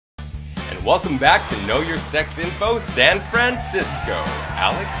and welcome back to Know Your Sex Info San Francisco.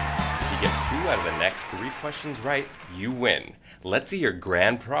 Alex, if you get 2 out of the next 3 questions right, you win. Let's see your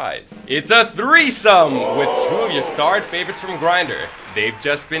grand prize. It's a threesome with 2 of your starred favorites from Grindr. They've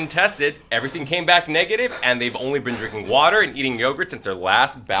just been tested, everything came back negative, and they've only been drinking water and eating yogurt since their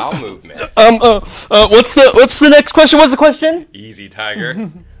last bowel movement. What's the next question? What's the question? Easy, Tiger.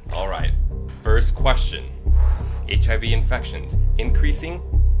 All right, first question. HIV infections increasing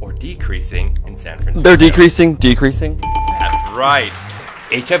or decreasing in San Francisco? They're decreasing. That's right.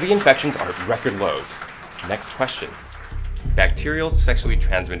 HIV infections are at record lows. Next question. Bacterial sexually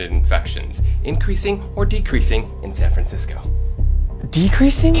transmitted infections increasing or decreasing in San Francisco?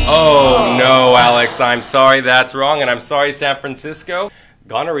 Decreasing? Oh no, Alex, I'm sorry, that's wrong, and I'm sorry, San Francisco.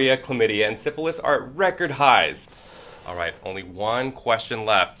 Gonorrhea, chlamydia, and syphilis are at record highs. All right, only 1 question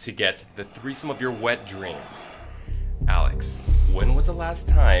left to get the threesome of your wet dreams. Alex, when was the last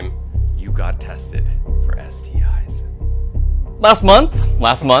time you got tested for STIs? Last month.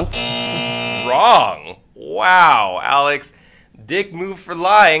 Wrong. Wow, Alex. Dick move for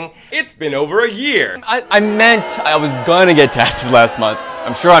lying. It's been over a year. I meant I was gonna get tested last month.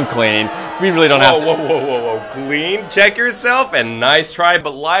 I'm sure I'm clean. We really don't have to. Whoa. Clean? Check yourself and nice try,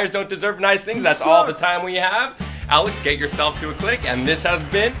 but liars don't deserve nice things. That's all the time we have. Alex, get yourself to a click, and this has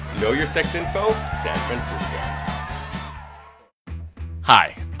been Know Your Sex Info San Francisco.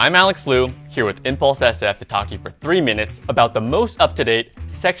 Hi, I'm Alex Liu, here with Impulse SF to talk to you for 3 minutes about the most up-to-date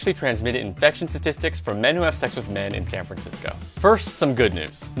sexually transmitted infection statistics for men who have sex with men in San Francisco. First, some good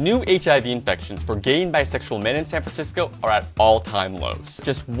news. New HIV infections for gay and bisexual men in San Francisco are at all-time lows.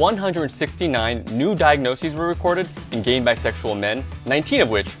 Just 169 new diagnoses were recorded in gay and bisexual men, 19 of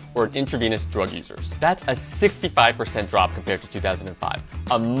which were intravenous drug users. That's a 65% drop compared to 2005,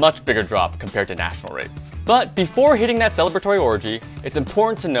 a much bigger drop compared to national rates. But before hitting that celebratory orgy, it's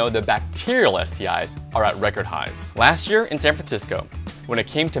important to know that bacterial STIs are at record highs. Last year in San Francisco, when it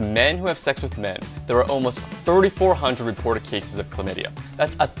came to men who have sex with men, there were almost 3,400 reported cases of chlamydia.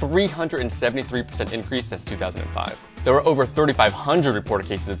 That's a 373% increase since 2005. There were over 3,500 reported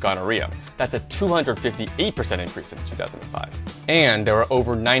cases of gonorrhea. That's a 258% increase since 2005. And there were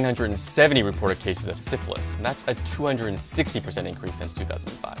over 970 reported cases of syphilis. That's a 260% increase since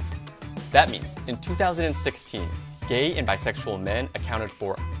 2005. That means in 2016, gay and bisexual men accounted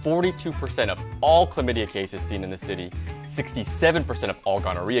for 42% of all chlamydia cases seen in the city, 67% of all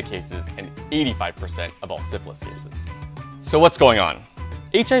gonorrhea cases, and 85% of all syphilis cases. So what's going on?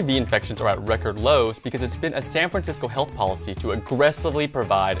 HIV infections are at record lows because it's been a San Francisco health policy to aggressively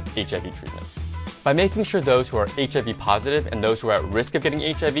provide HIV treatments. By making sure those who are HIV positive and those who are at risk of getting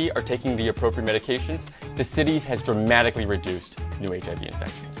HIV are taking the appropriate medications, the city has dramatically reduced new HIV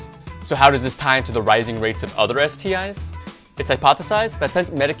infections. So how does this tie into the rising rates of other STIs? It's hypothesized that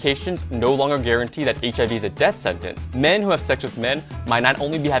since medications no longer guarantee that HIV is a death sentence, men who have sex with men might not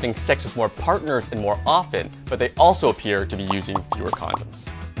only be having sex with more partners and more often, but they also appear to be using fewer condoms.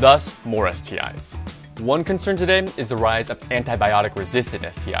 Thus, more STIs. One concern today is the rise of antibiotic-resistant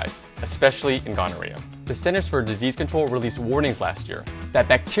STIs, especially in gonorrhea. The Centers for Disease Control released warnings last year that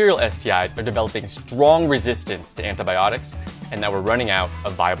bacterial STIs are developing strong resistance to antibiotics and that we're running out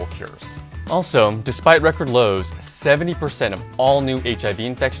of viable cures. Also, despite record lows, 70% of all new HIV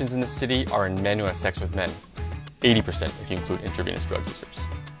infections in the city are in men who have sex with men, 80% if you include intravenous drug users.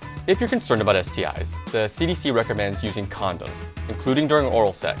 If you're concerned about STIs, the CDC recommends using condoms, including during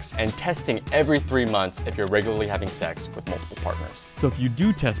oral sex, and testing every 3 months if you're regularly having sex with multiple partners. So if you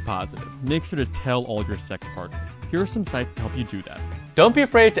do test positive, make sure to tell all your sex partners. Here are some sites to help you do that. Don't be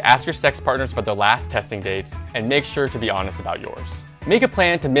afraid to ask your sex partners about their last testing dates, and make sure to be honest about yours. Make a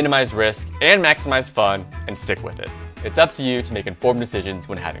plan to minimize risk and maximize fun, and stick with it. It's up to you to make informed decisions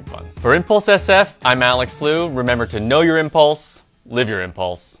when having fun. For Impulse SF, I'm Alex Liu. Remember to know your impulse, live your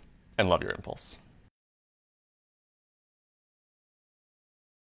impulse, and love your impulse.